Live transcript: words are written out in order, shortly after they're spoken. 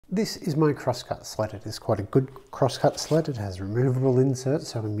This is my Crosscut Sled. It is quite a good Crosscut Sled. It has removable inserts,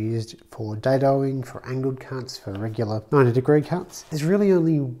 so it can be used for dadoing, for angled cuts, for regular 90-degree cuts. There's really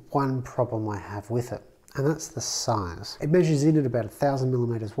only one problem I have with it, and that's the size. It measures in at about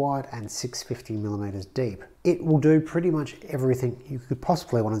 1000mm wide and 650mm deep. It will do pretty much everything you could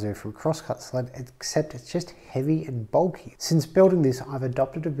possibly want to do from a Crosscut Sled, except it's just heavy and bulky. Since building this, I've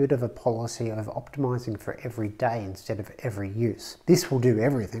adopted a bit of a policy of optimizing for every day instead of every use. This will do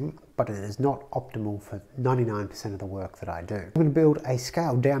everything, but it is not optimal for 99% of the work that I do. I'm going to build a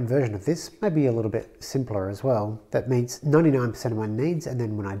scaled down version of this, maybe a little bit simpler as well, that meets 99% of my needs, and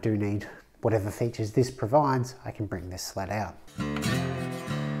then when I do need whatever features this provides, I can bring this sled out.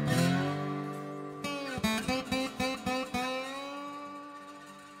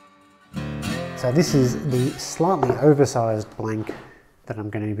 So this is the slightly oversized blank that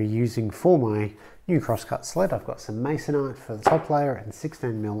I'm going to be using for my new Crosscut Sled. I've got some masonite for the top layer and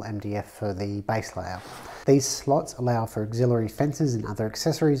 16mm MDF for the base layer. These slots allow for auxiliary fences and other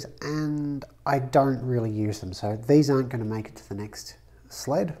accessories, and I don't really use them, so these aren't going to make it to the next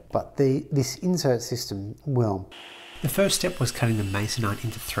sled, but this insert system will. The first step was cutting the masonite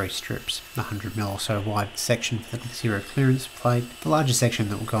into 3 strips, the 100mm or so wide section for the zero clearance plate, the larger section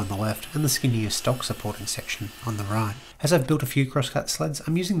that will go on the left, and the skinnier stock supporting section on the right. As I've built a few Crosscut Sleds,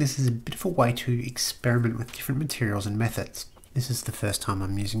 I'm using this as a bit of a way to experiment with different materials and methods. This is the first time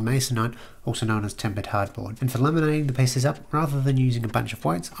I'm using masonite, also known as tempered hardboard, and for laminating the pieces up, rather than using a bunch of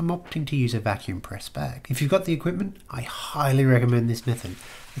weights, I'm opting to use a vacuum press bag. If you've got the equipment, I highly recommend this method.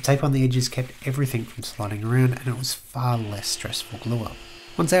 The tape on the edges kept everything from sliding around, and it was far less stressful glue up.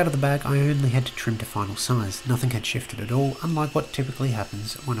 Once out of the bag, I only had to trim to final size. Nothing had shifted at all, unlike what typically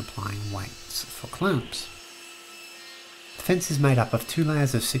happens when applying weights for clamps. The fence is made up of 2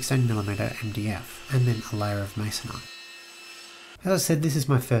 layers of 16mm MDF, and then a layer of masonite. As I said, this is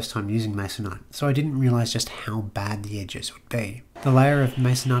my first time using masonite, so I didn't realise just how bad the edges would be. The layer of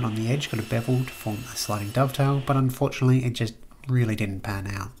masonite on the edge got a bevel to form a sliding dovetail, but unfortunately it just really didn't pan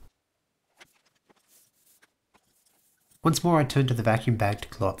out. Once more I turned to the vacuum bag to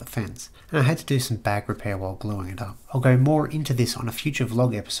glue up the fence, and I had to do some bag repair while gluing it up. I'll go more into this on a future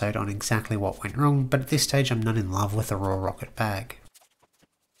vlog episode on exactly what went wrong, but at this stage I'm not in love with the raw rocket bag.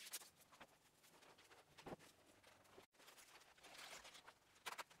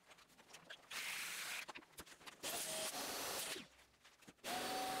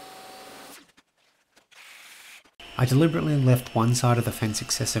 I deliberately left one side of the fence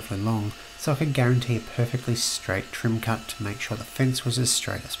excessively long so I could guarantee a perfectly straight trim cut to make sure the fence was as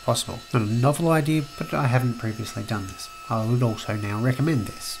straight as possible. Not a novel idea, but I haven't previously done this. I would also now recommend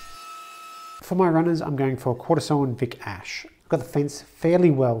this. For my runners, I'm going for quarter sawn Vic Ash. I've got the fence fairly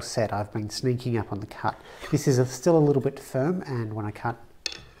well set. I've been sneaking up on the cut. This is still a little bit firm, and when I cut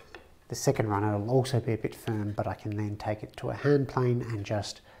the second runner it'll also be a bit firm, but I can then take it to a hand plane and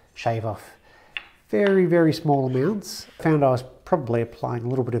just shave off very, very small amounts. I found I was probably applying a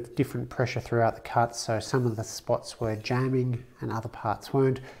little bit of different pressure throughout the cut, so some of the spots were jamming and other parts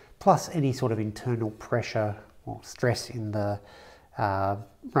weren't, plus any sort of internal pressure or stress in the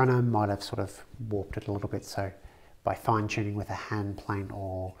runner might have sort of warped it a little bit. So by fine tuning with a hand plane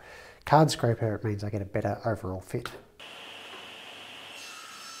or card scraper, it means I get a better overall fit.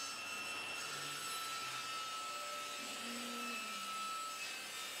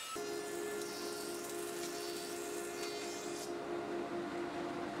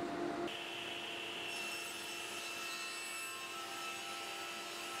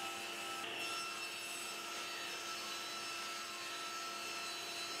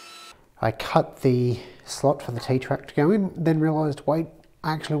 I cut the slot for the T-track to go in, then realised, wait,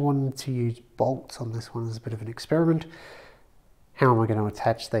 I actually wanted to use bolts on this one as a bit of an experiment. How am I going to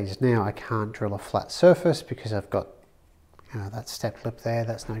attach these now? I can't drill a flat surface because I've got that step lip there.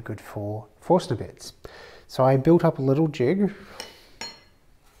 That's no good for Forstner bits. So I built up a little jig,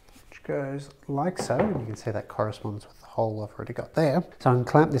 which goes like so, and you can see that corresponds with the hole I've already got there. So I can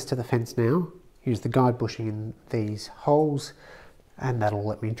clamp this to the fence now, use the guide bushing in these holes, and that'll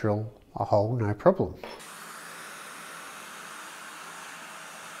let me drill a hole, no problem.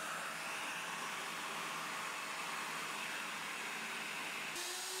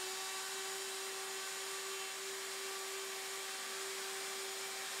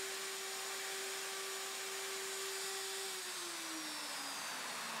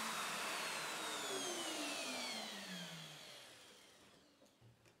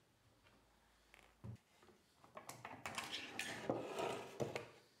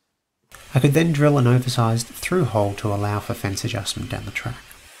 I could then drill an oversized through hole to allow for fence adjustment down the track.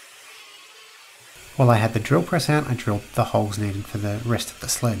 While I had the drill press out, I drilled the holes needed for the rest of the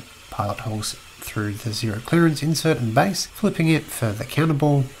sled. Pilot holes through the zero clearance insert and base, flipping it for the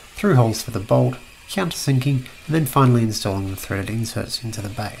counterball, through holes for the bolt, countersinking, and then finally installing the threaded inserts into the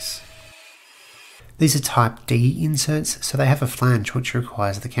base. These are type D inserts, so they have a flange which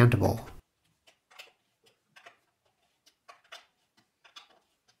requires the counterball.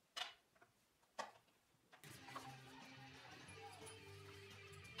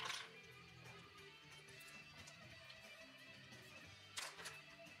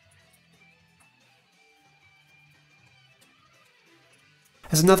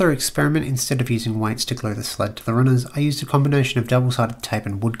 As another experiment, instead of using weights to glue the sled to the runners, I used a combination of double-sided tape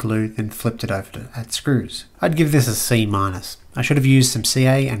and wood glue, then flipped it over to add screws. I'd give this a C-. I should have used some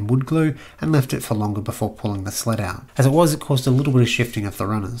CA and wood glue and left it for longer before pulling the sled out. As it was, it caused a little bit of shifting of the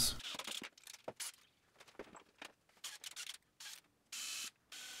runners.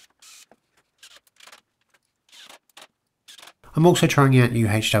 I'm also trying out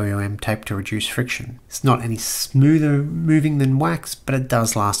UHWM tape to reduce friction. It's not any smoother moving than wax, but it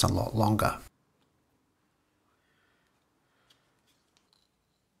does last a lot longer.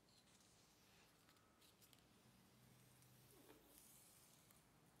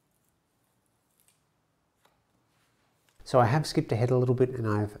 So I have skipped ahead a little bit and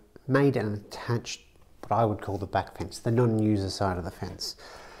I've made and attached what I would call the back fence, the non-user side of the fence.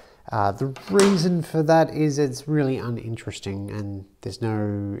 The reason for that is it's really uninteresting and there's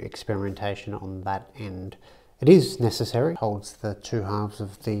no experimentation on that end. It is necessary, it holds the two halves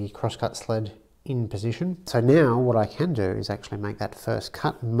of the crosscut sled in position. So now what I can do is actually make that first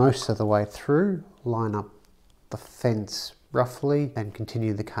cut most of the way through, line up the fence roughly, then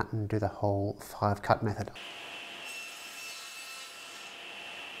continue the cut and do the whole 5-cut method.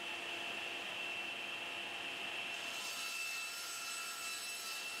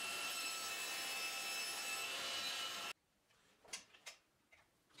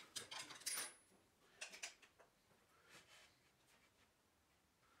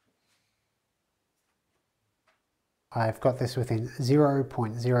 I've got this within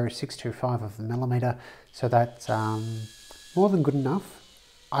 0.0625 of the millimeter, so that's more than good enough.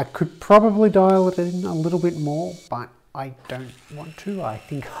 I could probably dial it in a little bit more, but I don't want to. I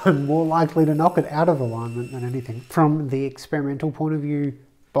think I'm more likely to knock it out of alignment than anything. From the experimental point of view,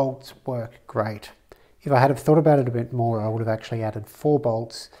 bolts work great. If I had have thought about it a bit more, I would have actually added 4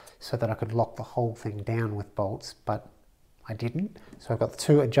 bolts so that I could lock the whole thing down with bolts, but I didn't. So I got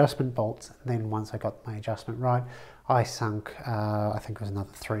 2 adjustment bolts, and then once I got my adjustment right, I sunk, I think it was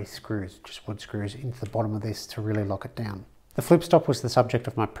another 3 screws, just wood screws, into the bottom of this to really lock it down. The flip stop was the subject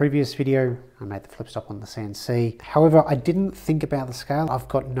of my previous video. I made the flip stop on the CNC. However, I didn't think about the scale. I've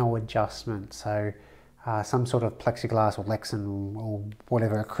got no adjustment, so some sort of plexiglass or Lexan or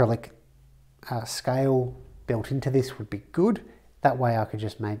whatever acrylic scale built into this would be good. That way I could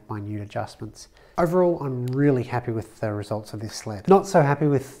just make minute adjustments. Overall, I'm really happy with the results of this sled. Not so happy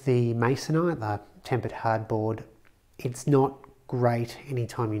with the masonite, the tempered hardboard. It's not great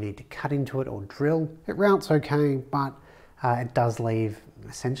anytime you need to cut into it or drill. It routes okay, but it does leave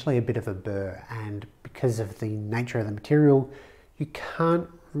essentially a bit of a burr, and because of the nature of the material, you can't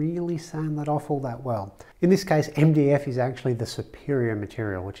really sand that off all that well. In this case, MDF is actually the superior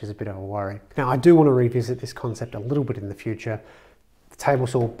material, which is a bit of a worry. Now, I do want to revisit this concept a little bit in the future. The table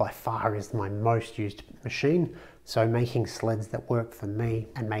saw by far is my most used machine, so making sleds that work for me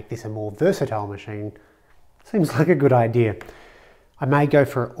and make this a more versatile machine seems like a good idea. I may go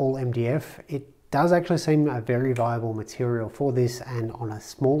for all MDF. It does actually seem a very viable material for this, and on a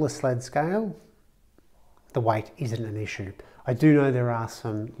smaller sled scale, the weight isn't an issue. I do know there are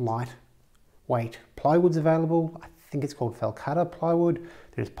some lightweight plywoods available. I think it's called Felcata plywood.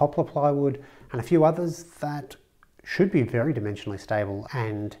 There's poplar plywood and a few others that should be very dimensionally stable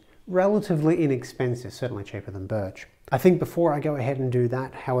and relatively inexpensive, certainly cheaper than birch. I think before I go ahead and do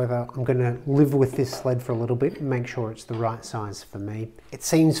that, however, I'm going to live with this sled for a little bit and make sure it's the right size for me. It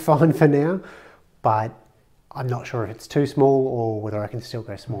seems fine for now, but I'm not sure if it's too small or whether I can still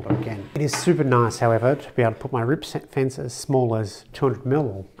go smaller again. It is super nice, however, to be able to put my rip fence as small as 200mm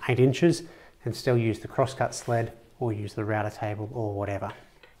or 8 inches and still use the crosscut sled or use the router table or whatever.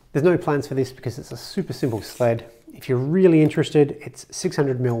 There's no plans for this because it's a super simple sled. If you're really interested, it's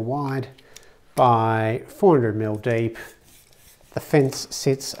 600mm wide by 400mm deep. The fence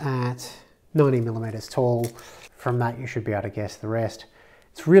sits at 90mm tall. From that, you should be able to guess the rest.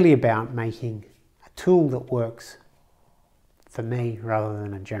 It's really about making a tool that works for me rather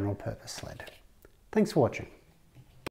than a general purpose sled. Thanks for watching.